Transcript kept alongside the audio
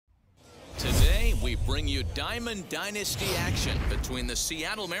Today, we bring you Diamond Dynasty action between the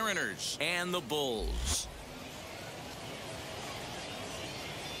Seattle Mariners and the Bulls.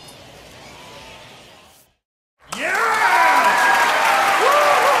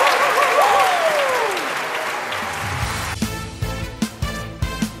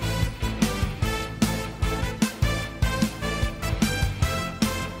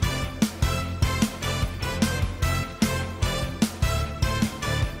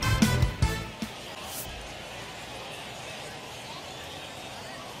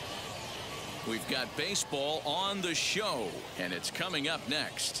 We've got baseball on the show, and it's coming up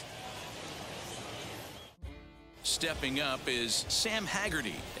next. Stepping up is Sam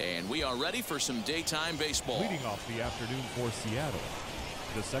Haggerty, and we are ready for some daytime baseball. Leading off the afternoon for Seattle,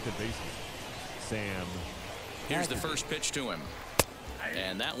 the second baseman, Sam Here's the first pitch to him,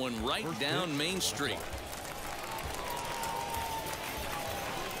 and that one right down Main Street.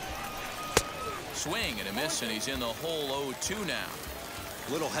 Swing and a miss, and he's in the hole 0-2 now.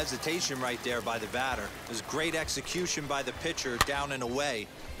 Little hesitation right there by the batter. It was great execution by the pitcher down and away,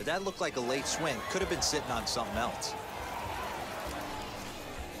 but that looked like a late swing. Could have been sitting on something else.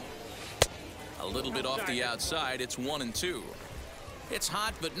 A little bit off the outside. It's 1-2. It's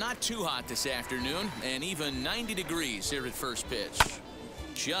hot, but not too hot this afternoon, and even 90 degrees here at first pitch.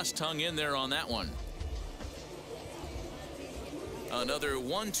 Just hung in there on that one. Another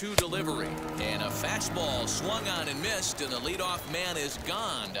 1-2 delivery, and a fastball swung on and missed, and the leadoff man is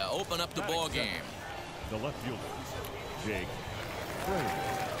gone to open up the ball game. The left fielder, Jake Fraley.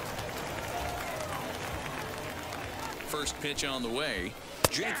 First pitch on the way.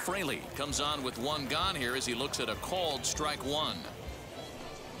 Jake Fraley comes on with one gone here as he looks at a called strike one.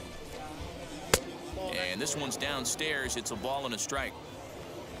 And this one's downstairs. It's a ball and a strike.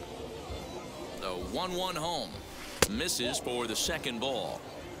 The 1-1 home. Misses for the second ball.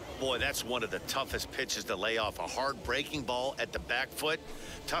 Boy, that's one of the toughest pitches to lay off. A hard breaking ball at the back foot.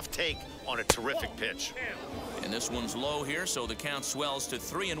 Tough take on a terrific pitch. And this one's low here, so the count swells to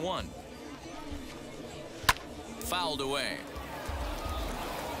 3-1. Fouled away.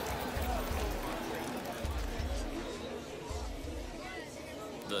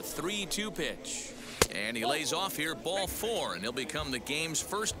 The 3-2 pitch. And he lays off here, ball 4, and he'll become the game's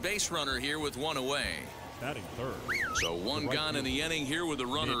first base runner here with one away. Batting third. So one gone in the inning here with a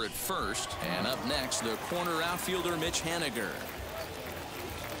runner at first. And up next, the corner outfielder, Mitch Haniger.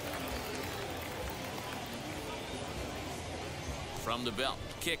 From the belt,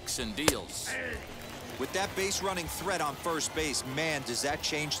 kicks and deals. With that base running threat on first base, man, does that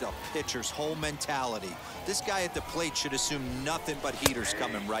change the pitcher's whole mentality. This guy at the plate should assume nothing but heaters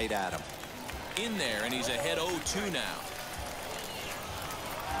coming right at him. In there, and he's ahead 0-2 now.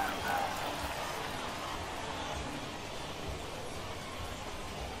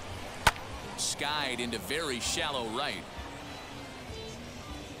 Skied into very shallow right.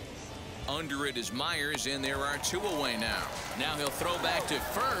 Under it is Myers, and there are 2 away now. Now he'll throw back to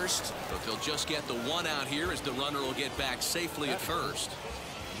first, but they'll just get the 1 out here as the runner will get back safely at first.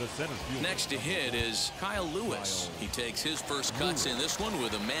 Next to hit is Kyle Lewis. He takes his first cuts in this one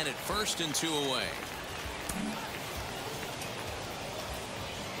with a man at first and 2 away.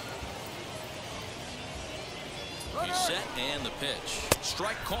 He's set and the pitch.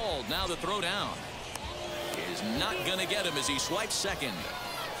 Strike called. Now the throw down is not going to get him as he swipes second.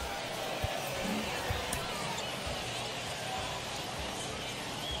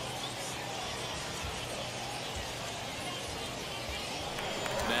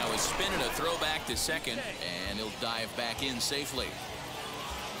 Now he's spinning a throw back to second, and he'll dive back in safely.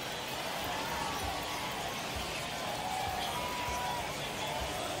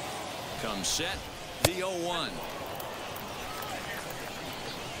 Comes set, the 0-1.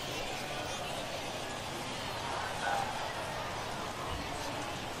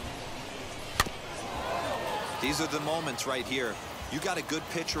 These are the moments right here. You got a good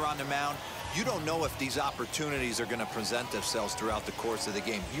pitcher on the mound. You don't know if these opportunities are going to present themselves throughout the course of the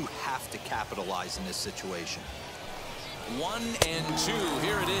game. You have to capitalize in this situation. 1-2.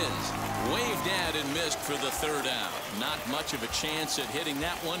 Here it is. Waved at and missed for the third out. Not much of a chance at hitting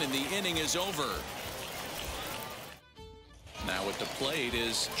that one, and the inning is over. Now at the plate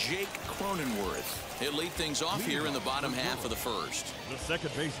is Jake Cronenworth. He'll lead things off here in the bottom half of the first. The second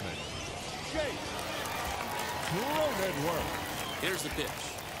baseman, Jake Cronenworth. Here's the pitch.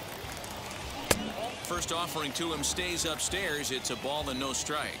 First offering to him stays upstairs. It's a ball and no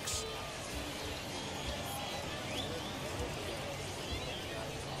strikes.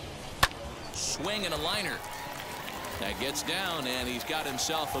 Swing and a liner. That gets down, and he's got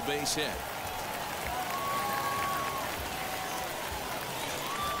himself a base hit.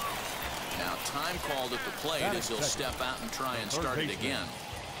 Now Now time called at the plate as he'll step out and try and start it again.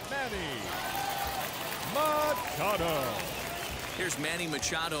 Manny Machado. Here's Manny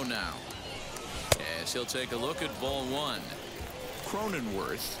Machado now, as he'll take a look at ball one.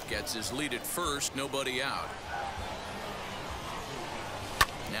 Cronenworth gets his lead at first, nobody out.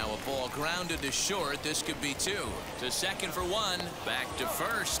 Now a ball grounded to short. This could be two. To second for one. Back to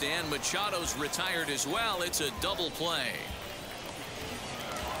first, and Machado's retired as well. It's a double play.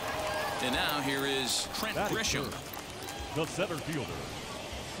 And now here is Trent Grisham. The center fielder,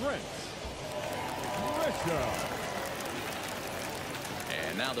 Trent Grisham.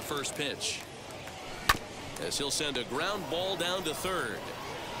 And now the first pitch, as he'll send a ground ball down to third.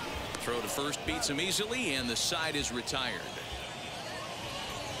 Throw to first beats him easily, and the side is retired.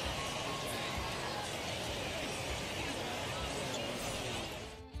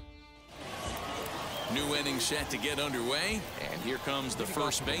 New inning set to get underway, and here comes the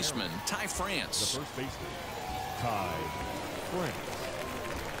first baseman, Ty France. The first baseman, Ty France.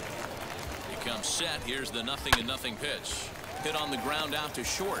 He comes set. Here's the 0-0 pitch. Hit on the ground out to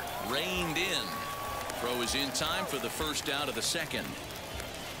short. Reined in. Throw is in time for the first out of the second.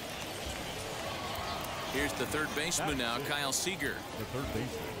 Here's the third baseman now, Kyle Seager. The third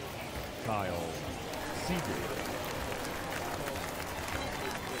baseman, Kyle Seager.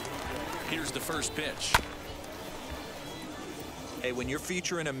 Here's the first pitch. Hey, when you're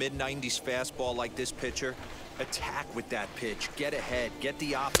featuring a mid-90s fastball like this pitcher, attack with that pitch. Get ahead. Get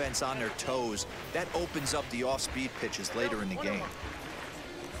the offense on their toes. That opens up the off-speed pitches later in the game.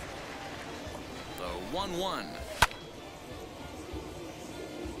 The 1-1.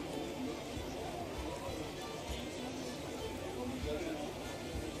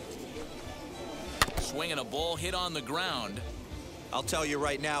 Swinging a ball hit on the ground. I'll tell you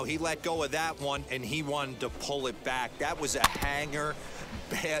right now, he let go of that one, and he wanted to pull it back. That was a hanger,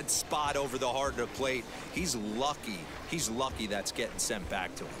 bad spot over the heart of the plate. He's lucky. He's lucky that's getting sent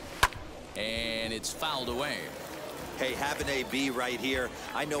back to him. And it's fouled away. Hey, have an AB right here.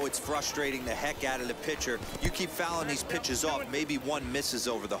 I know it's frustrating the heck out of the pitcher. You keep fouling these pitches off, maybe one misses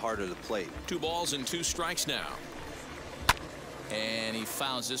over the heart of the plate. 2 balls and 2 strikes now. And he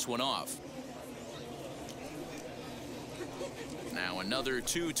fouls this one off. Now another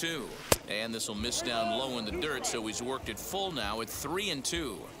 2-2, and this will miss down low in the dirt, so he's worked it full now at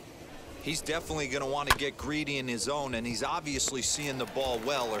 3-2. He's definitely going to want to get greedy in his zone, and he's obviously seeing the ball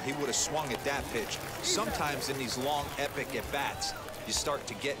well, or he would have swung at that pitch. Sometimes in these long epic at bats, you start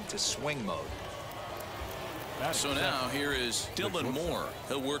to get into swing mode. So now here is Dylan Moore.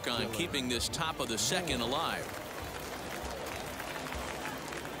 He'll work on keeping this top of the second alive.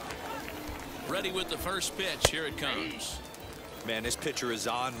 Ready with the first pitch. Here it comes. Man, this pitcher is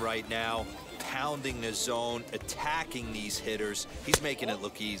on right now, pounding the zone, attacking these hitters. He's making it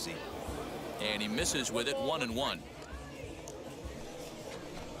look easy. And he misses with it. 1-1.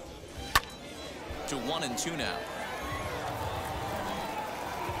 To 1-2 now.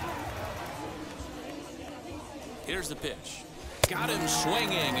 Here's the pitch. Got him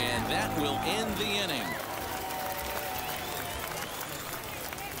swinging, and that will end the inning.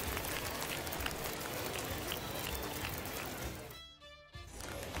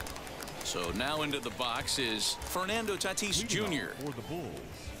 So now into the box is Fernando Tatis Jr. For the Bulls,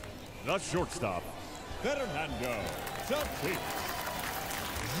 the shortstop, Fernando Tatis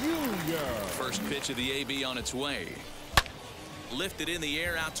Jr. First pitch of the AB on its way. Lifted in the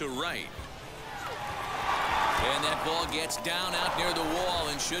air out to right. And that ball gets down out near the wall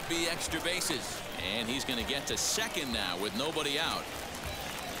and should be extra bases. And he's going to get to second now with nobody out.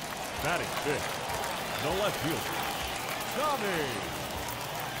 Batting fifth, the left fielder, Tommy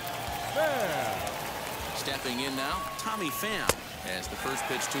Pham. Stepping in now, Tommy Pham, as the first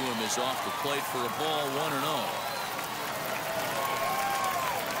pitch to him is off the plate for a ball. 1-0.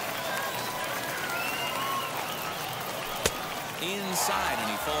 Inside, and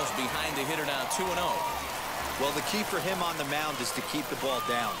he falls behind the hitter now. 2-0. Well, the key for him on the mound is to keep the ball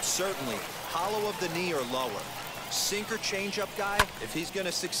down. Certainly, hollow of the knee or lower. Sinker changeup guy, if he's going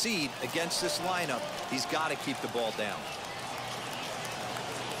to succeed against this lineup, he's got to keep the ball down.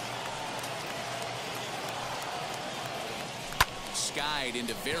 Skied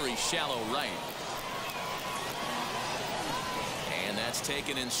into very shallow right. And that's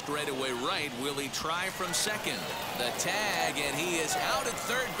taken in straightaway right. Will he try from second? The tag, and he is out at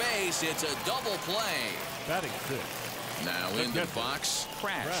third base. It's a double play. Batting fifth. Now in the box,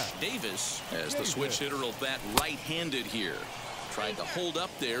 Crash Davis, as the switch hitter will bat right-handed here. Tried to hold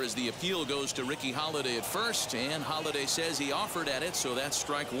up there as the appeal goes to Ricky Holiday at first, and Holiday says he offered at it, so that's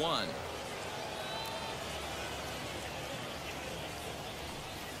strike one.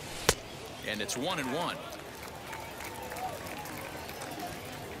 And it's 1-1.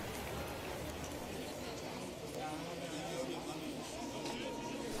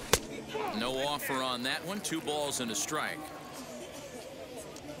 No offer on that one. 2 balls and a strike.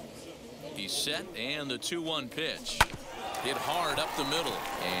 He's set, and the 2-1 pitch. Hit hard up the middle,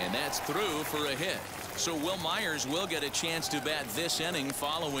 and that's through for a hit. So Will Myers will get a chance to bat this inning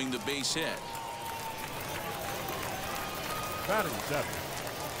following the base hit. Batting 7,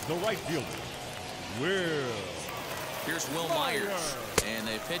 the right fielder, Will. Here's Will Myers, and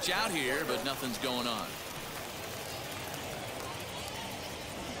they pitch out here, but nothing's going on.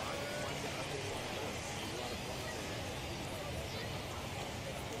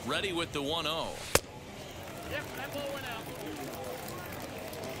 Ready with the 1-0. Yep, that ball went out.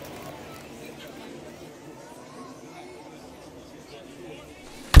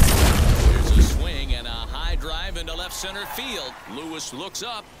 There's a swing and a high drive into left center field. Lewis looks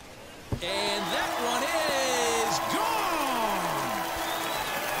up, and that one is gone.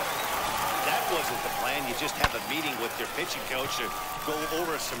 That wasn't the plan. You just have a meeting with your pitching coach to go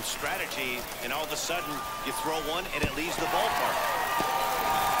over some strategy, and all of a sudden you throw one and it leaves the ballpark.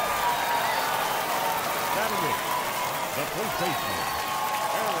 The first baseman,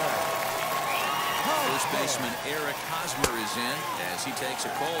 First baseman Eric Hosmer is in as he takes a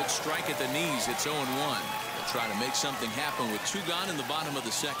cold strike at the knees. It's 0-1. They'll try to make something happen with 2 gone in the bottom of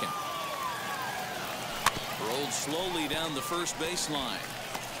the second. Rolled slowly down the first baseline.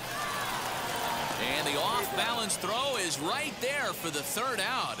 And the off-balance throw is right there for the 3rd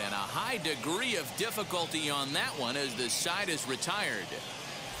out, and a high degree of difficulty on that one as the side is retired.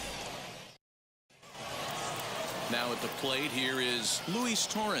 Now at the plate here is Luis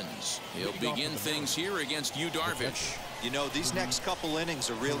Torrens. He'll begin things here against Yu Darvish. You know, these next couple innings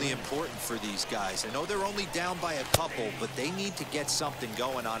are really important for these guys. I know they're only down by a couple, but they need to get something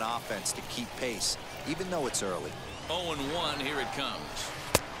going on offense to keep pace, even though it's early. 0-1, here it comes.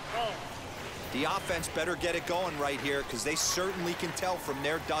 The offense better get it going right here, because they certainly can tell from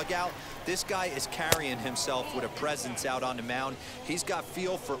their dugout this guy is carrying himself with a presence out on the mound. He's got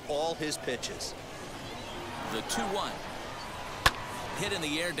feel for all his pitches. The 2-1. Hit in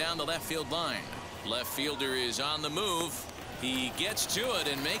the air down the left field line. Left fielder is on the move. He gets to it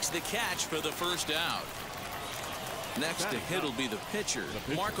and makes the catch for the 1st out. Next to hit will be the pitcher,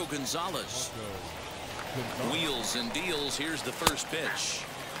 Marco Gonzalez. Wheels and deals. Here's the first pitch.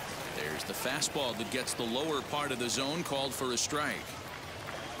 There's the fastball that gets the lower part of the zone, called for a strike.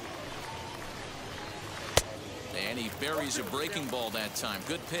 And he buries a breaking ball that time.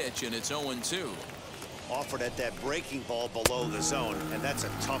 Good pitch, and it's 0-2. Offered at that breaking ball below the zone, and that's a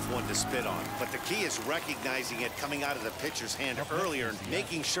tough one to spit on. But the key is recognizing it coming out of the pitcher's hand earlier and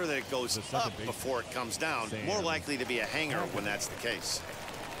making sure that it goes up before it comes down. More likely to be a hanger when that's the case.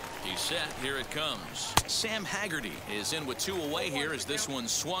 He's set. Here it comes. Sam Haggerty is in with 2 away here as this one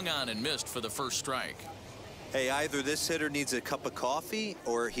swung on and missed for the 1st strike. Hey, either this hitter needs a cup of coffee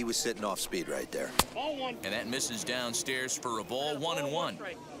or he was sitting off speed right there. And that misses downstairs for a ball. 1-1.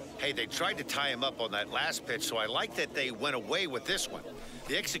 Hey, they tried to tie him up on that last pitch, so I like that they went away with this one.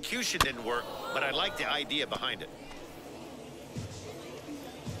 The execution didn't work, but I like the idea behind it.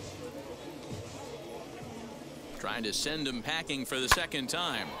 Trying to send him packing for the 2nd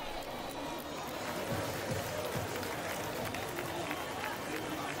time.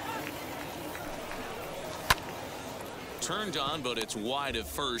 Turned on, but it's wide of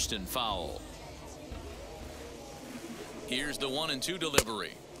first and foul. Here's the 1-2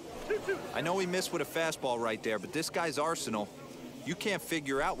 delivery. I know he missed with a fastball right there, but this guy's arsenal, you can't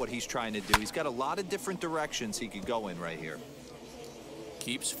figure out what he's trying to do. He's got a lot of different directions he could go in right here.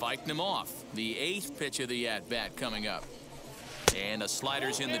 Keeps fighting him off. The 8th pitch of the at-bat coming up. And the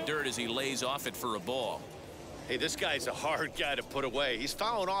slider's in the dirt as he lays off it for a ball. Hey, this guy's a hard guy to put away. He's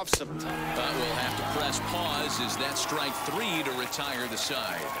fouling off some time. But we'll have to press pause as that strike 3 to retire the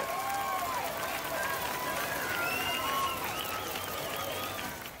side.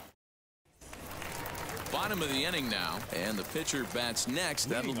 Bottom of the inning now, and the pitcher bats next.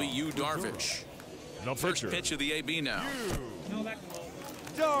 That'll be Yu Darvish. The First pitch of the AB now.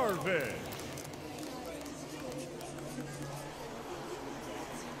 Darvish.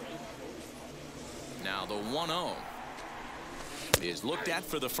 Now the 1-0 is looked at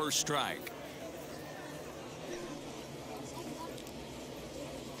for the 1st strike.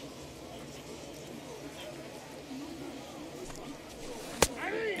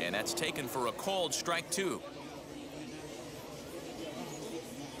 And that's taken for a called strike 2.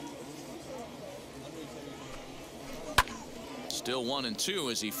 Still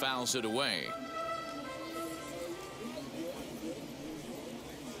 1-2 as he fouls it away.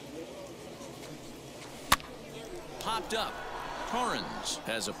 popped up. Torrens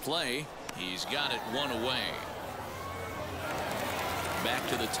has a play. He's got it one away. Back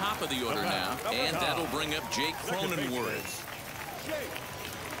to the top of the order now, and that'll bring up Jake Cronenworth.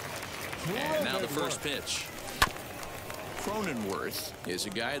 And now the first pitch. Cronenworth is a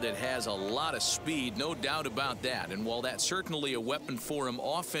guy that has a lot of speed, no doubt about that. And while that's certainly a weapon for him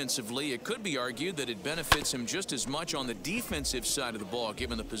offensively, it could be argued that it benefits him just as much on the defensive side of the ball,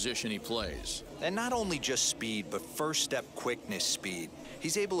 given the position he plays. And not only just speed, but first step quickness speed.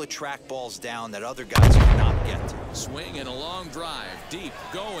 He's able to track balls down that other guys cannot get to. Swing and a long drive. Deep.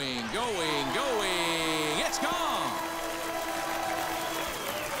 Going. It's gone.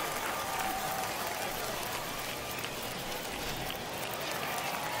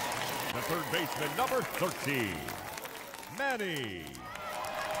 The third baseman, number 13, Manny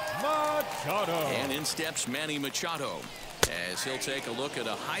Machado. And in steps Manny Machado, as he'll take a look at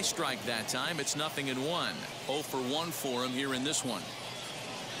a high strike that time. It's 0-1. 0 for 1 for him here in this one.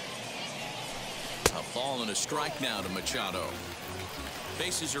 A ball and a strike now to Machado.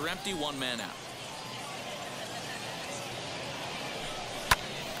 Bases are empty, 1 man out.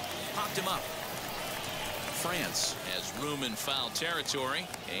 Popped him up. France has room in foul territory,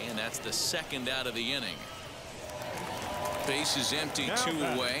 and that's the second out of the inning. Bases empty, 2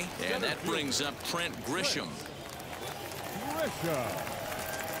 away, and that brings up Trent Grisham.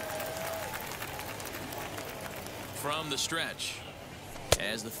 From the stretch,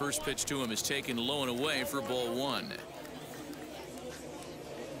 as the first pitch to him is taken low and away for ball 1.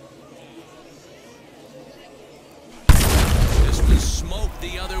 This was smoked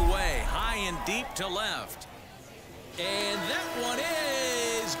the other way, high and deep to left. And that one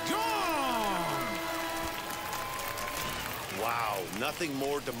is gone. Wow, nothing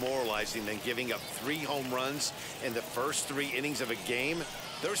more demoralizing than giving up 3 home runs in the first 3 innings of a game.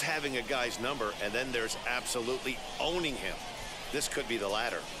 There's having a guy's number, and then there's absolutely owning him. This could be the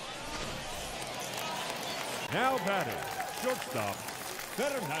latter. Now batting, shortstop,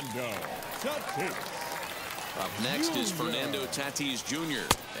 Fernando Tatis. Up next is Fernando Tatis Jr.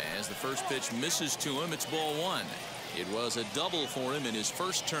 As the first pitch misses to him, it's ball 1. It was a double for him in his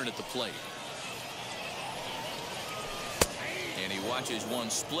first turn at the plate. And he watches one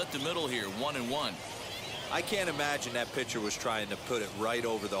split the middle here, 1-1. I can't imagine that pitcher was trying to put it right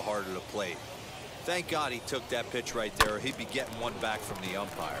over the heart of the plate. Thank God he took that pitch right there, or he'd be getting one back from the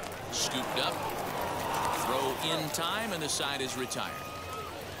umpire. Scooped up. Throw in time, and the side is retired.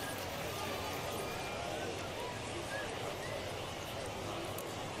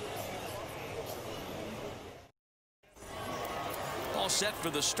 All set for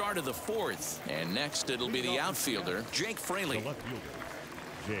the start of the 4th. And next it'll be the outfielder, Jake Fraley. The left fielder,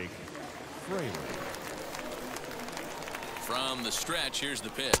 Jake Fraley. From the stretch, here's the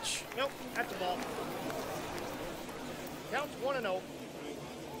pitch. Nope, that's a ball. Counts 1-0.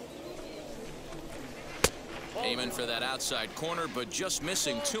 Aiming for that outside corner, but just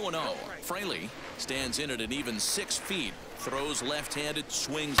missing 2-0. Fraley stands in at an even 6 feet. Throws left-handed,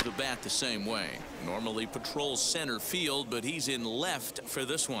 swings the bat the same way. Normally patrols center field, but he's in left for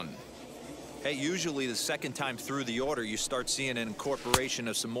this one. Hey, usually the second time through the order, you start seeing an incorporation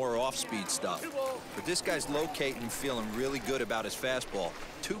of some more off-speed stuff. But this guy's locating, feeling really good about his fastball.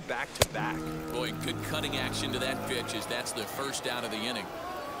 2 back-to-back. Boy, good cutting action to that pitch, as that's the first out of the inning.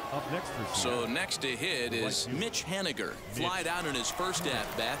 Up next for So next to hit is Mitch Haniger. Flied out in his first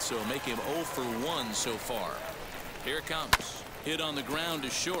at-bat, so make him 0 for 1 so far. Here it comes. Hit on the ground to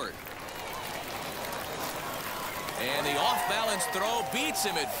short. And the off-balance throw beats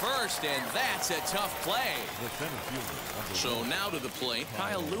him at first, and that's a tough play. So now to the plate,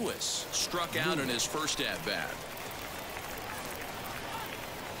 Kyle Lewis struck out in his first at-bat.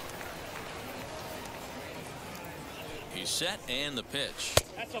 He's set, and the pitch.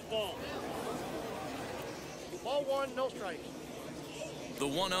 That's a ball. Ball 1, no strikes. The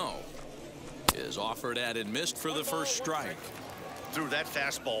 1-0 is offered at and missed for the first strike. Threw that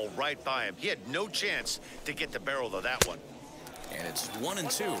fastball right by him. He had no chance to get the barrel of that one. And it's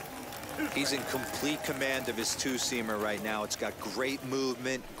 1-2. He's in complete command of his two-seamer right now. It's got great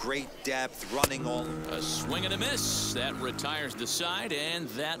movement, great depth, running all. A swing and a miss. That retires the side, and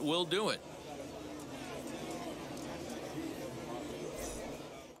that will do it.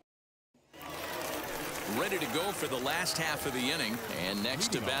 Ready to go for the last half of the inning. And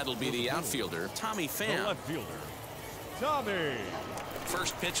next to bat will be the outfielder, Tommy Pham. The left fielder, Tommy.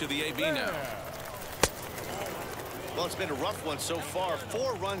 First pitch of the AB now. Well, it's been a rough one so far.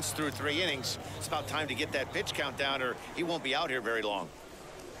 4 runs through 3 innings. It's about time to get that pitch count down, or he won't be out here very long.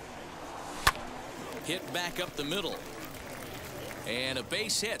 Hit back up the middle. And a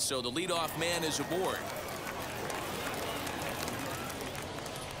base hit, so the leadoff man is aboard.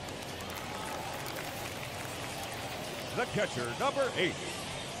 the catcher, number 8.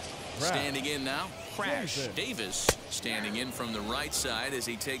 Standing in now, Crash Davis standing in from the right side as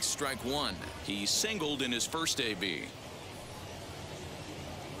he takes strike 1. He singled in his first AB.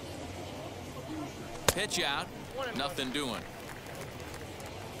 Pitch out, nothing doing.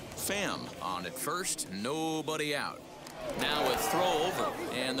 Pham on at first, nobody out. Now a throw over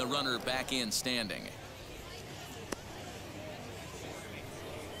and the runner back in standing.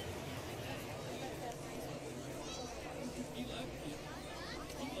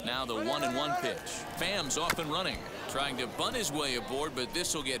 Now the 1-1 pitch. Pham's off and running, trying to bunt his way aboard, but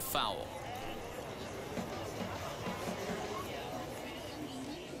this will get foul.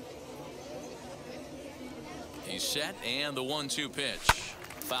 He's set, and the 1-2 pitch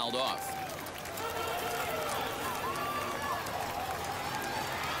fouled off.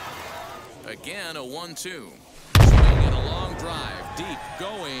 Again, a 1-2. Swing and a long drive, deep,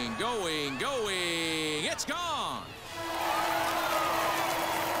 going. It's gone.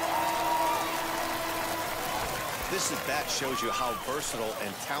 This at bat shows you how versatile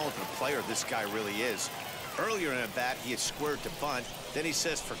and talented a player this guy really is. Earlier in at bat, he had squared to bunt. Then he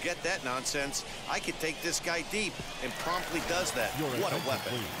says, forget that nonsense. I could take this guy deep, and promptly does that. What a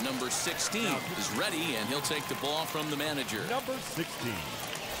weapon. Number 16 is ready, and he'll take the ball from the manager. Number 16.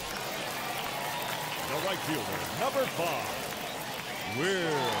 The right fielder, number 5,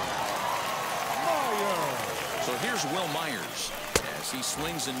 Will Myers. So here's Will Myers as he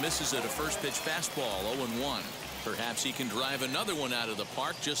swings and misses at a first pitch fastball, 0-1. Perhaps he can drive another one out of the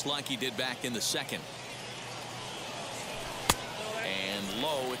park just like he did back in the second. And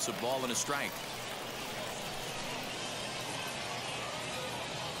low, it's a ball and a strike.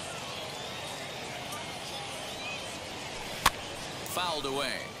 Fouled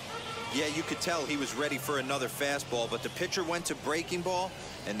away. Yeah, you could tell he was ready for another fastball, but the pitcher went to breaking ball,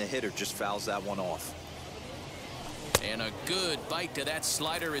 and the hitter just fouls that one off. And a good bite to that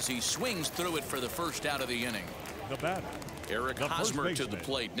slider as he swings through it for the first out of the inning. The batter, Eric Hosmer to the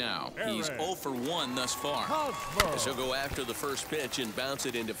plate now. He's 0 for 1 thus far. As he'll go after the first pitch and bounce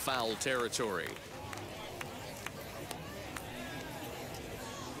it into foul territory.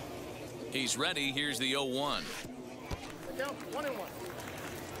 He's ready. Here's the 0-1. 1-1.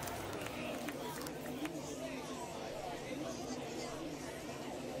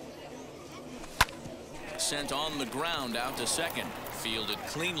 Sent on the ground out to second. Fielded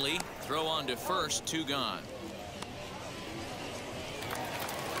cleanly. Throw on to first. 2 gone.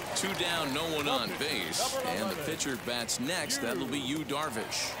 2 down, no one on base. And the pitcher bats next. That'll be Yu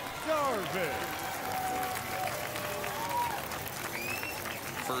Darvish.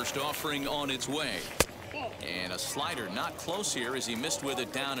 First offering on its way. And a slider not close here as he missed with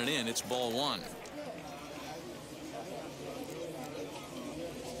it down and in. It's ball 1.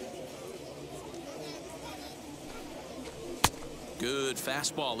 Good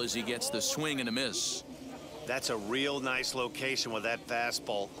fastball as he gets the swing and a miss. That's a real nice location with that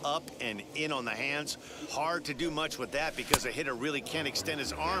fastball up and in on the hands. Hard to do much with that because a hitter really can't extend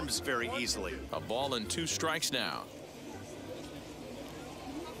his arms very easily. A ball and 2 strikes now.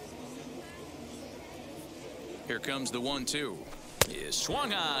 Here comes the 1-2. He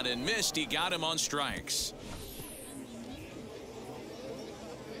swung on and missed. He got him on strikes.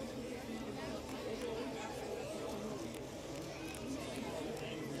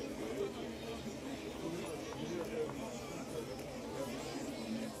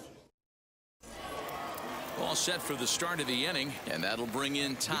 All set for the start of the inning, and that'll bring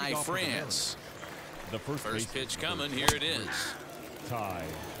in Ty France. The first pitch coming. Here it is. Ty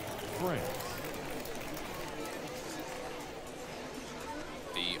France.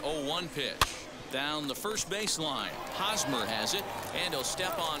 The 0-1 pitch. Down the first baseline. Hosmer has it, and he'll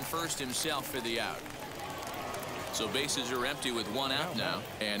step on first himself for the out. So bases are empty with 1 out now.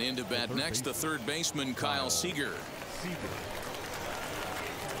 And into bat next, the third baseman, Kyle Seager.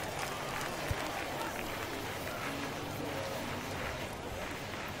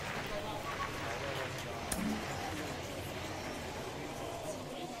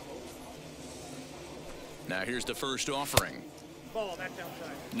 Now here's the first offering. Ball back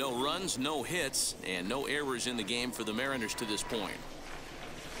downside. No runs, no hits, and no errors in the game for the Mariners to this point.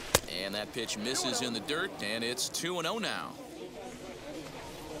 And that pitch misses in the dirt, and it's 2-0 now.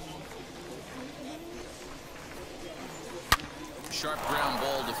 Sharp ground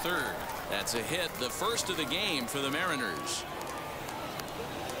ball to third. That's a hit, the first of the game for the Mariners.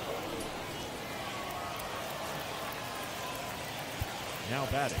 Now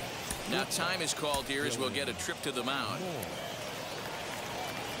batting. Now time is called here as we'll get a trip to the mound.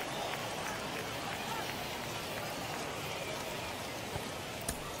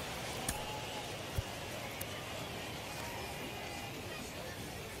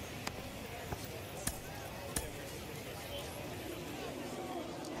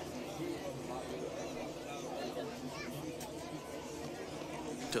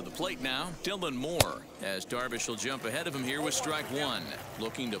 To the plate now, Dylan Moore, as Darvish will jump ahead of him here with strike one.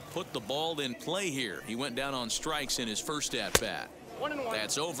 Looking to put the ball in play here. He went down on strikes in his first at-bat.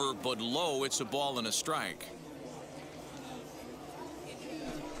 That's over, but low. It's a ball and a strike.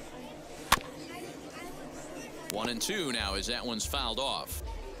 One and two now as that one's fouled off.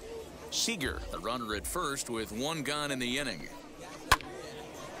 Seager, the runner at first with one gone in the inning.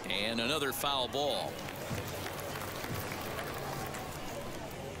 And another foul ball.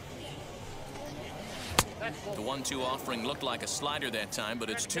 The 1-2 offering looked like a slider that time,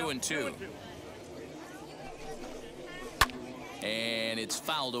 but it's 2-2. And it's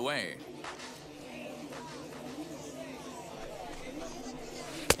fouled away.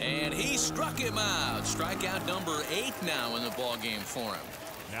 And he struck him out. Strikeout number 8 now in the ball game for him.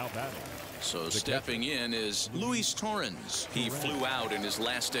 Now batting. So stepping in is Luis Torrens. He flew out in his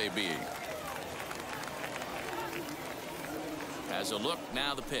last AB. Has a look,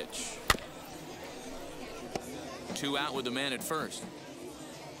 now the pitch. 2 out with the man at first.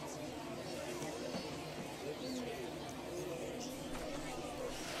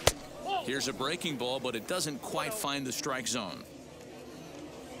 Here's a breaking ball, but it doesn't quite find the strike zone.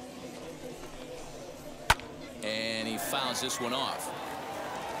 And he fouls this one off.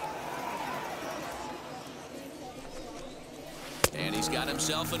 And he's got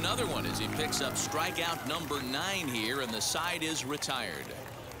himself another one as he picks up strikeout number 9 here, and the side is retired.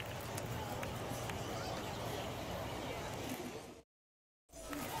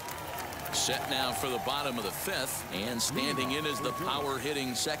 Set now for the bottom of the 5th, and standing in is the power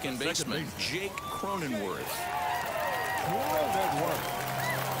hitting second baseman, Jake Cronenworth.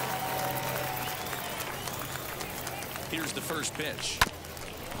 Here's the first pitch.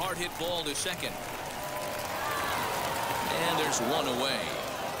 Hard hit ball to second. And there's one away.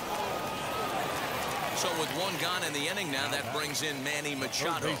 So with one gone in the inning now, that brings in Manny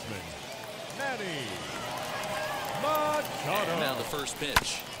Machado. And now the first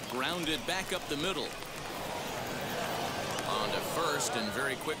pitch. Grounded back up the middle. On to first, and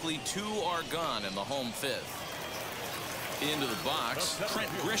very quickly 2 are gone in the home 5th. Into the box,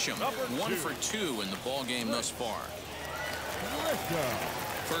 Trent Grisham, 1 for 2 in the ball game thus far.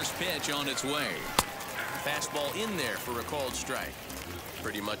 First pitch on its way. Fastball in there for a called strike.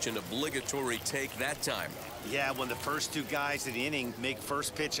 Pretty much an obligatory take that time. Yeah, when the first 2 guys in the inning make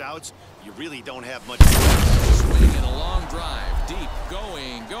first pitch outs, you really don't have much. Swing and a long drive. Deep.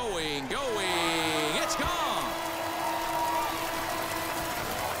 Going. It's gone.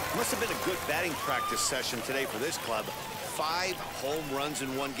 Must have been a good batting practice session today for this club. 5 home runs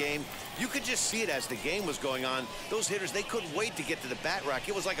in one game. You could just see it as the game was going on. Those hitters, they couldn't wait to get to the bat rack.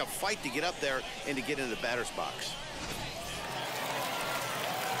 It was like a fight to get up there and to get into the batter's box.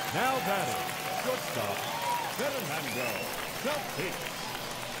 Now batting, shortstop, Fernando Tatis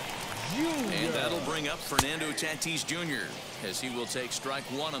Jr. And that'll bring up Fernando Tatis Jr. as he will take strike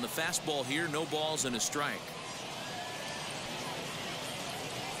 1 on the fastball here. No balls and a strike.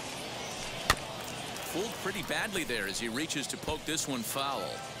 Fooled pretty badly there as he reaches to poke this one foul.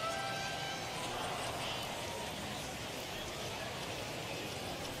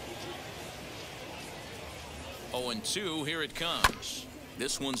 Oh, and 2, here it comes.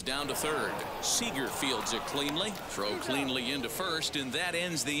 This one's down to third. Seager fields it cleanly. Throw cleanly into first, and that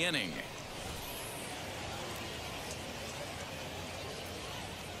ends the inning.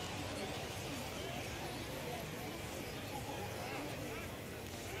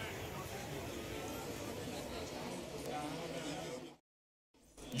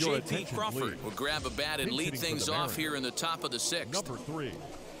 J.P. Crawford will grab a bat and lead things off here in the top of the 6th. Number 3,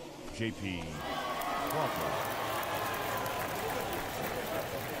 J.P. Crawford.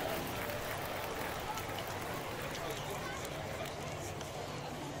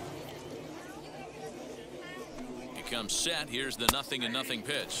 He comes set. Here's the 0-0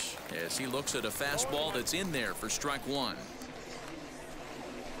 pitch as he looks at a fastball that's in there for strike 1.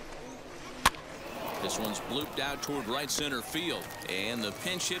 This one's blooped out toward right center field, and the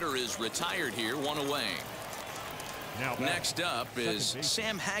pinch hitter is retired here, 1 away. Next up is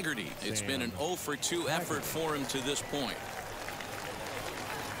Sam Haggerty. It's been an 0 for 2 effort for him to this point.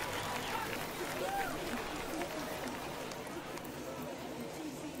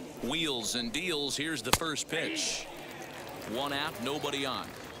 Wheels and deals. Here's the first pitch. 1 out, nobody on.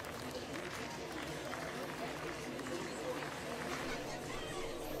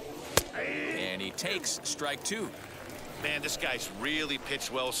 And he takes strike 2. Man, this guy's really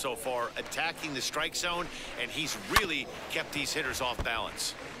pitched well so far, attacking the strike zone, and he's really kept these hitters off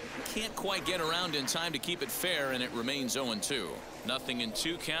balance. Can't quite get around in time to keep it fair, and it remains 0-2. Nothing in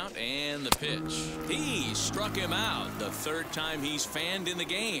 2 count, and the pitch. He struck him out. The 3rd time he's fanned in the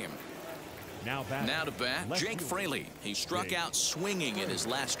game. Now to bat, Jake Fraley. He struck out swinging in his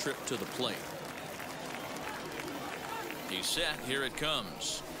last trip to the plate. He's set. Here it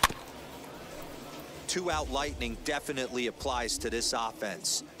comes. 2-out lightning definitely applies to this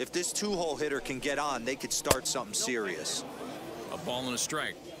offense. If this 2-hole hitter can get on, they could start something serious. A ball and a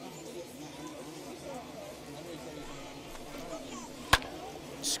strike.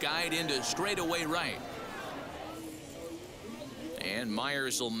 Skied into straightaway right. And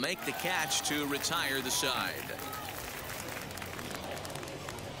Myers will make the catch to retire the side.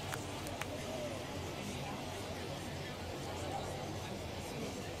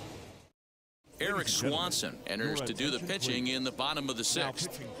 Eric Swanson enters to do the pitching in the bottom of the 6th. Now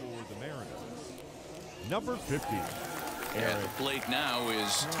pitching for the Mariners, number 50. At the plate now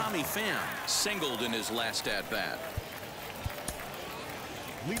is Tommy Pham, singled in his last at-bat.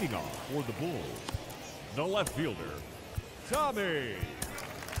 Leading off for the Bulls, the left fielder, Tommy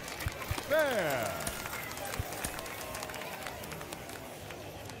Pham.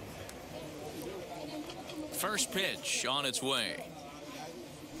 First pitch on its way.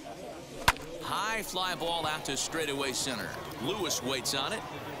 High fly ball out to straightaway center. Lewis waits on it.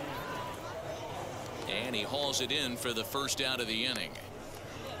 And he hauls it in for the first out of the inning.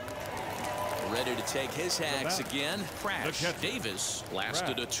 Ready to take his hacks again. Crash Davis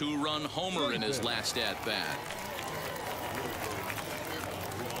lasted a 2-run homer in his last at-bat.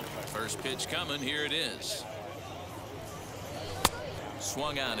 First pitch coming. Here it is.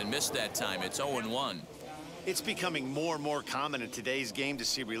 Swung on and missed that time. It's 0-1. It's becoming more and more common in today's game to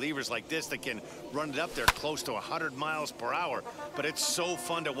see relievers like this that can run it up there close to 100 miles per hour. But it's so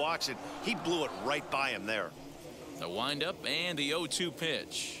fun to watch it. He blew it right by him there. The windup and the 0-2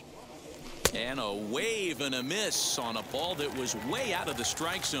 pitch. And a wave and a miss on a ball that was way out of the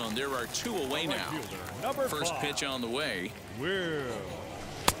strike zone. There are 2 away now. First pitch on the way.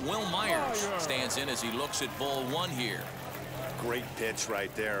 Will Myers stands in as he looks at ball 1 here. Great pitch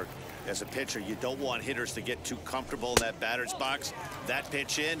right there. As a pitcher, you don't want hitters to get too comfortable in that batter's box. That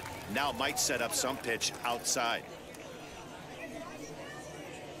pitch in now might set up some pitch outside.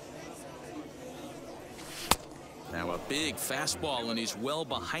 Now a big fastball, and he's well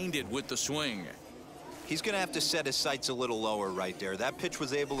behind it with the swing. He's going to have to set his sights a little lower right there. That pitch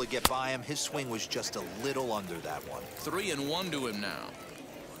was able to get by him. His swing was just a little under that one. 3-1 to him now.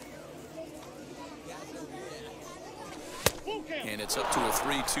 And it's up to a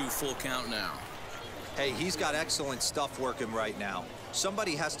 3-2 full count now. Hey, he's got excellent stuff working right now.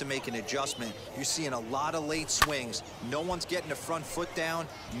 Somebody has to make an adjustment. You're seeing a lot of late swings. No one's getting the front foot down.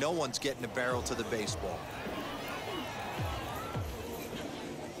 No one's getting the barrel to the baseball.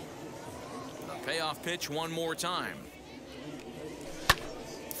 A payoff pitch one more time.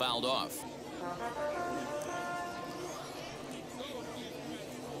 Fouled off.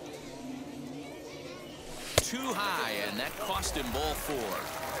 Too high, and that cost him ball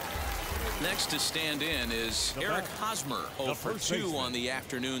 4. Next to stand in is Eric Hosmer, 0 for 2 on the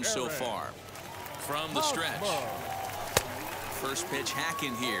afternoon so far. From the stretch. First pitch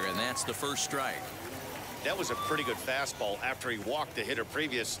hacking here, and that's the first strike. That was a pretty good fastball after he walked the hitter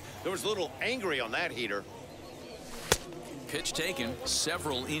previous. There was a little angry on that heater. Pitch taken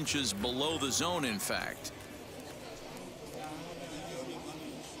several inches below the zone, in fact.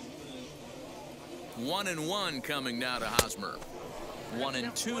 1-1 coming now to Hosmer.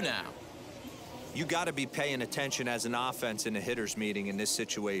 1-2 now. You got to be paying attention as an offense in a hitter's meeting in this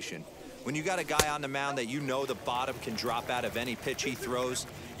situation. When you got a guy on the mound that you know the bottom can drop out of any pitch he throws,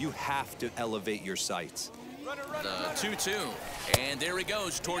 you have to elevate your sights. The 2-2, and there he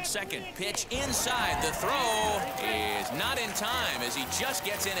goes towards second. Pitch inside. The throw is not in time as he just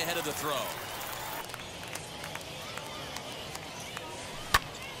gets in ahead of the throw.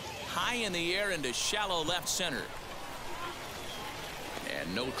 High in the air into shallow left center.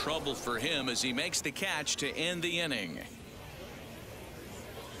 And no trouble for him as he makes the catch to end the inning.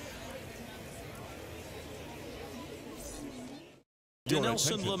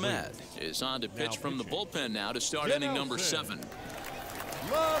 Dinelson Lamet is on to pitch from the bullpen now to start inning number 7.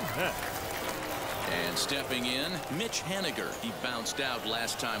 And stepping in, Mitch Haniger. He bounced out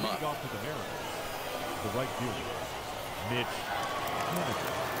last time up. The right fielder, Mitch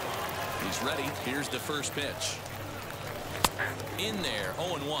Haniger. He's ready. Here's the first pitch. In there,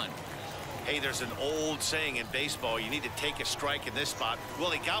 0-1. Hey, there's an old saying in baseball, you need to take a strike in this spot.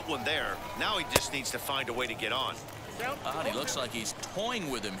 Well, he got one there. Now he just needs to find a way to get on. He looks like he's toying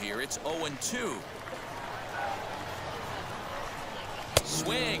with him here. It's 0-2.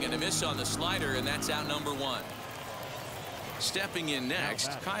 Swing and a miss on the slider, and that's out number 1. Stepping in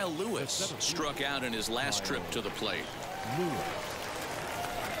next, Kyle Lewis struck out in his last trip to the plate.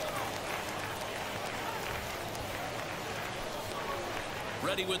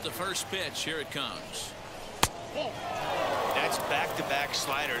 Ready with the first pitch. Here it comes. That's back-to-back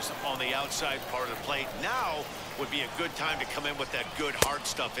sliders on the outside part of the plate. Now would be a good time to come in with that good hard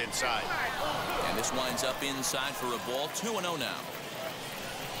stuff inside. And this winds up inside for a ball. 2-0 now.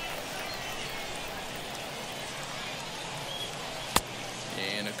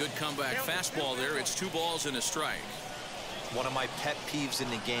 And a good comeback fastball there. It's 2 balls and a strike. One of my pet peeves in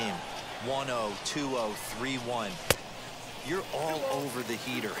the game. 1-0, 2-0, 3-1. You're all over the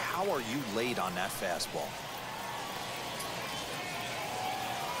heater. How are you late on that fastball?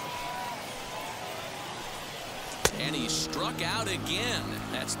 And he struck out again.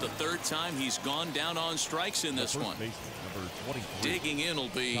 That's the 3rd time he's gone down on strikes in this one. Digging in will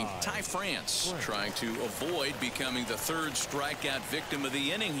be Ty France, trying to avoid becoming the 3rd strikeout victim of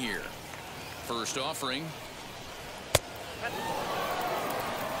the inning here. First offering.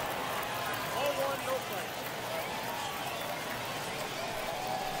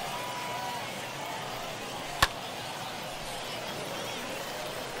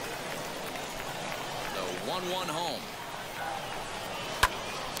 The 1-1 home.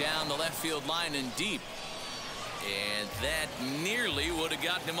 Down the left field line and deep. And that nearly would have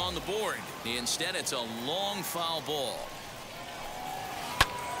gotten him on the board. Instead, it's a long foul ball.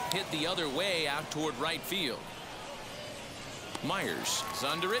 Hit the other way out toward right field. Myers is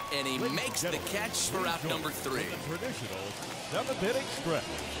under it, and he makes the catch for out number 3. Traditional 7th-inning stretch.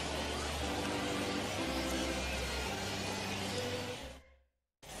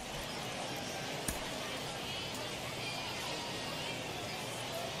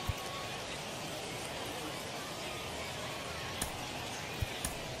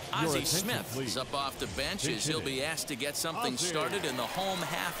 Ozzie Smith is up off the bench as he'll be asked to get something started in the home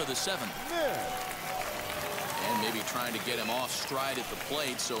half of the 7th. And maybe trying to get him off stride at the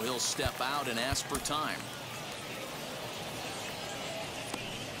plate, so he'll step out and ask for time.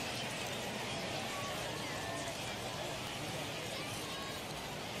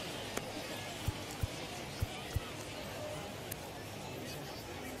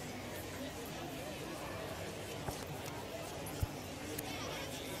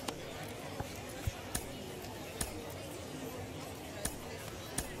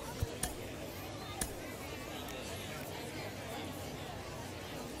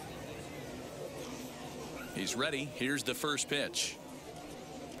 He's ready. Here's the first pitch.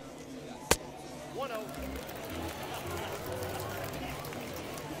 1-0.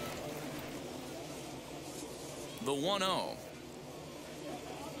 The 1-0.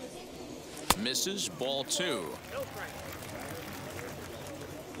 Misses. Ball 2. No strike.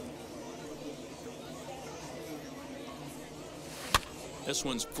 This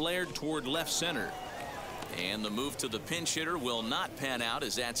one's flared toward left center. And the move to the pinch hitter will not pan out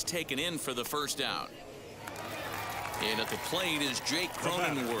as that's taken in for the first out. And at the plate is Jake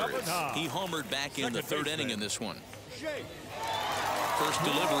Cronenworth. He homered back in the 3rd inning in this one. First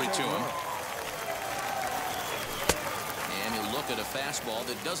delivery to him. And he'll look at a fastball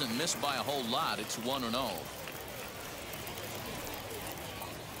that doesn't miss by a whole lot. It's 1-0.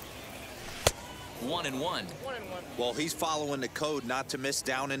 1-1. Well, he's following the code not to miss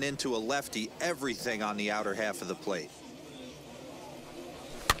down and into a lefty. Everything on the outer half of the plate.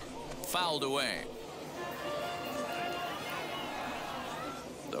 Fouled away.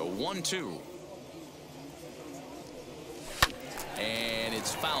 The 1-2. And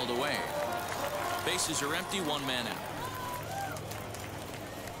it's fouled away. Bases are empty. 1 man out.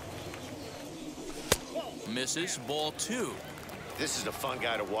 Misses. Ball 2. This is a fun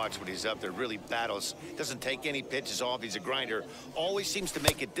guy to watch when he's up there. Really battles. Doesn't take any pitches off. He's a grinder. Always seems to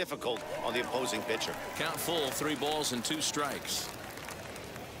make it difficult on the opposing pitcher. Count full. 3 balls and 2 strikes.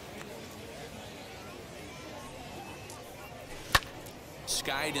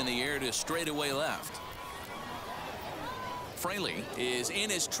 Skied in the air to straightaway left. Fraley is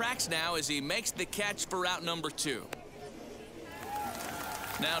in his tracks now as he makes the catch for out number 2.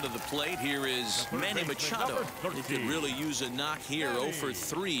 Now to the plate, here is Manny Machado. He could really use a knock here. 0 for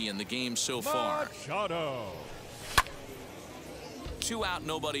 3 in the game so far. Machado. 2 out,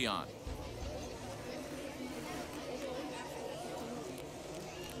 nobody on.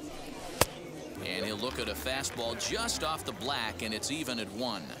 And he'll look at a fastball just off the black, and it's even at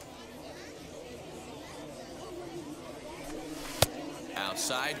 1.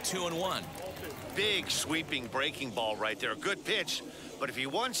 Outside, 2-1. Big sweeping breaking ball right there. A good pitch, but if he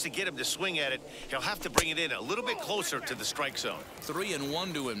wants to get him to swing at it, he'll have to bring it in a little bit closer to the strike zone.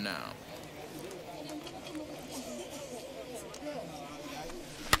 3-1 to him now.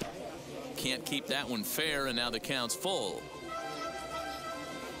 Can't keep that one fair, and now the count's full.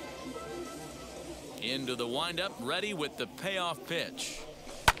 Into the windup, ready with the payoff pitch.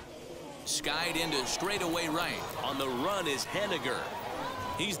 Skied into straightaway right. On the run is Henniger.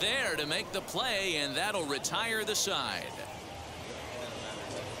 He's there to make the play, and that'll retire the side.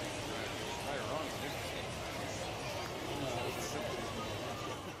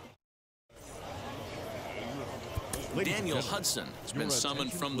 Daniel Hudson has been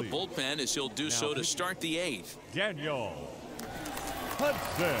summoned from the bullpen as he'll do so to start the 8th. Daniel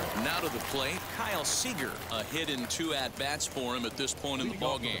Hudson. Now to the plate, Kyle Seager. A hit in 2 at-bats for him at this point in the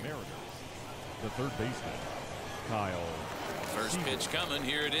ballgame. The third baseman, Kyle. First pitch coming.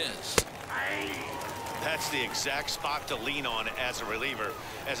 Here it is. That's the exact spot to lean on as a reliever.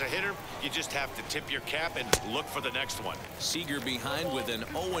 As a hitter, you just have to tip your cap and look for the next one. Seager behind with an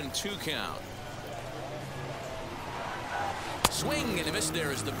 0-2 count. Swing and a miss there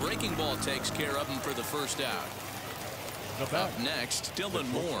as the breaking ball takes care of him for the first out. Up next, Dylan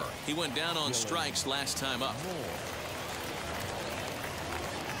Moore. He went down on strikes last time up.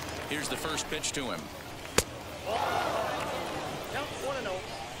 Here's the first pitch to him. Yep, 1-0.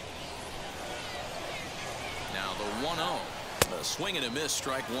 Now the 1-0. A swing and a miss,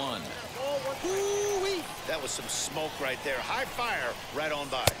 strike one. Ooh-wee. That was some smoke right there. High fire right on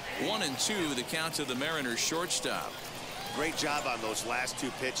by. 1-2, the count to the Mariners shortstop. Great job on those last 2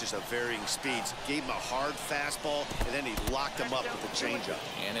 pitches of varying speeds. Gave him a hard fastball, and then he locked him up with a changeup.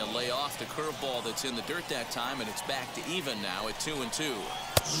 And he'll lay off the curveball that's in the dirt that time, and it's back to even now at 2-2.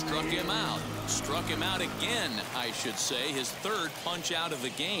 Struck him out. Struck him out again, I should say. His 3rd punch out of the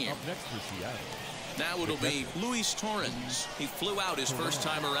game. Up next for Seattle. Now it'll be Luis Torrens. He flew out his first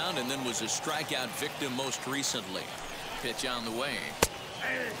time around and then was a strikeout victim most recently. Pitch on the way.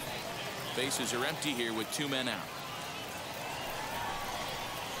 Bases are empty here with 2 men out.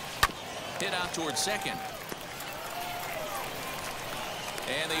 Hit out towards second.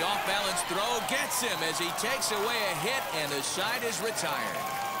 And the off-balance throw gets him as he takes away a hit, and the side is retired.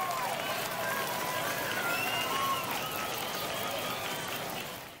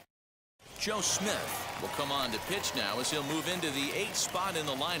 Joe Smith will come on to pitch now as he'll move into the 8th spot in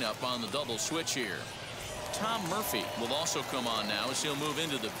the lineup on the double switch here. Tom Murphy will also come on now as he'll move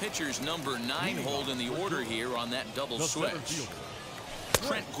into the pitcher's number 9 hold in the order here on that double switch.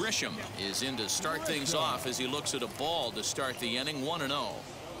 Trent Grisham is in to start things off as he looks at a ball to start the inning. 1-0.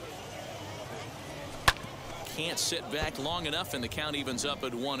 Can't sit back long enough, and the count evens up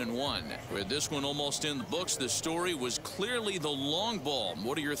at 1-1. With this one almost in the books, the story was clearly the long ball.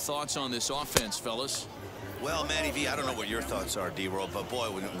 What are your thoughts on this offense, fellas? Well, Matty V, I don't know what your thoughts are, D-Roll, but boy,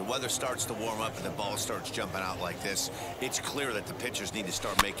 when the weather starts to warm up and the ball starts jumping out like this, it's clear that the pitchers need to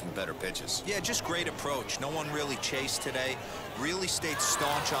start making better pitches. Yeah, just great approach. No one really chased today. Really stayed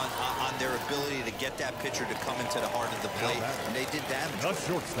staunch on their ability to get that pitcher to come into the heart of the plate, and they did damage. The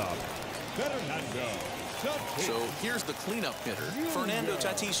shortstop, Fernando. So here's the cleanup hitter, Fernando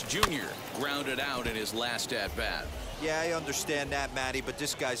Tatis Jr. grounded out in his last at-bat. Yeah, I understand that, Matty, but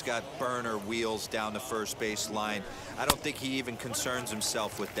this guy's got burner wheels down the first base line. I don't think he even concerns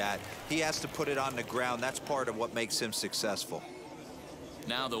himself with that. He has to put it on the ground. That's part of what makes him successful.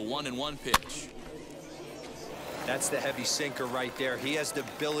 Now the 1-1 pitch. That's the heavy sinker right there. He has the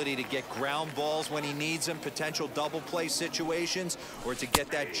ability to get ground balls when he needs them, potential double play situations, or to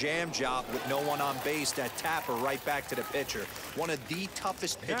get that jam job with no one on base, that tapper right back to the pitcher. One of the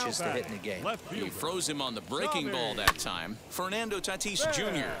toughest pitches to hit in the game. He froze him on the breaking ball that time. Fernando Tatis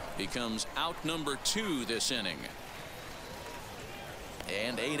Jr. becomes out number 2 this inning.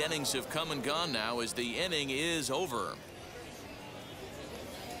 And 8 innings have come and gone now as the inning is over.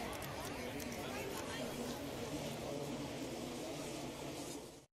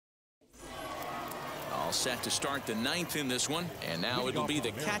 All set to start the 9th in this one, and now it'll be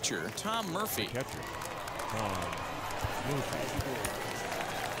the catcher, Tom Murphy.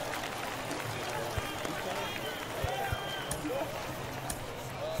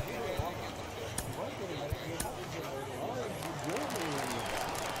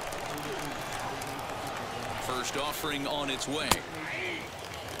 First offering on its way.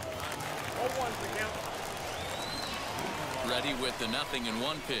 Ready with the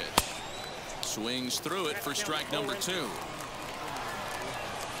 0-1 pitch. Swings through it for strike number 2. And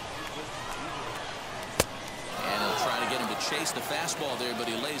he'll try to get him to chase the fastball there, but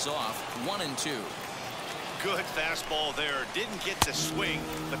he lays off. 1-2. Good fastball there. Didn't get to swing,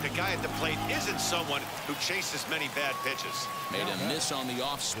 but the guy at the plate isn't someone who chases many bad pitches. Made a miss on the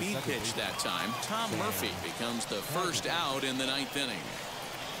off-speed pitch that time. Tom Murphy becomes the first out in the 9th inning.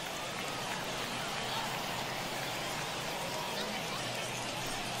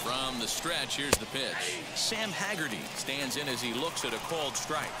 From the stretch, here's the pitch. Sam Haggerty stands in as he looks at a called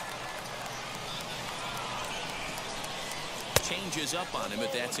strike. Changes up on him,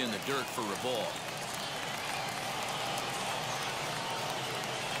 but that's in the dirt for a ball.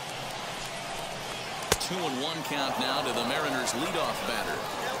 Two and one count now to the Mariners' leadoff batter.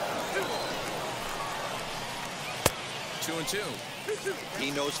 2-2.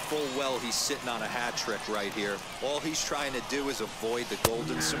 He knows full well he's sitting on a hat trick right here. All he's trying to do is avoid the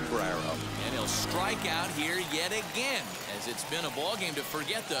golden sombrero. And he'll strike out here yet again, as it's been a ball game to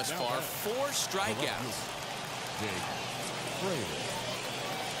forget thus far. 4 strikeouts.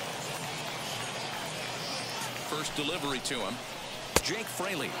 First delivery to him. Jake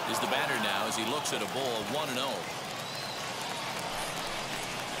Fraley is the batter now as he looks at a ball 1-0.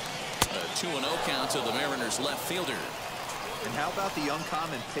 A 2-0 count to the Mariners left fielder. And how about the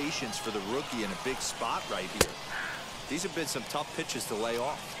uncommon patience for the rookie in a big spot right here? These have been some tough pitches to lay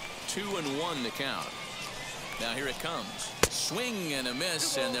off. 2-1 the count. Now here it comes. Swing and a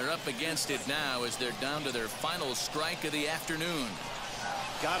miss, and they're up against it now as they're down to their final strike of the afternoon.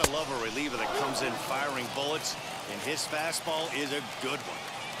 Gotta love a reliever that comes in firing bullets, and his fastball is a good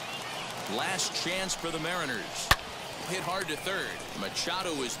one. Last chance for the Mariners. Hit hard to third.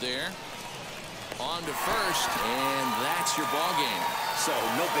 Machado is there. On to first, and that's your ball game. So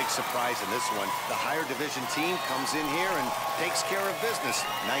no big surprise in this one. The higher division team comes in here and takes care of business.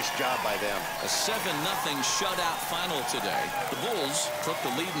 Nice job by them. A 7-0 shutout final today. The Bulls took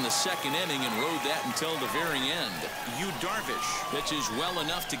the lead in the 2nd inning and rode that until the very end. Yu Darvish pitches well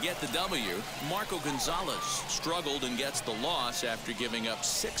enough to get the W. Marco Gonzalez struggled and gets the loss after giving up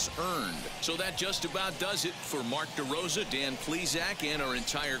 6 earned. So that just about does it for Mark DeRosa, Dan Plesac, and our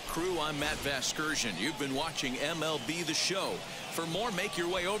entire crew. I'm Matt Vasgersian. You've been watching MLB The Show. For more, make your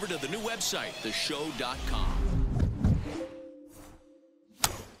way over to the new website, theshow.com.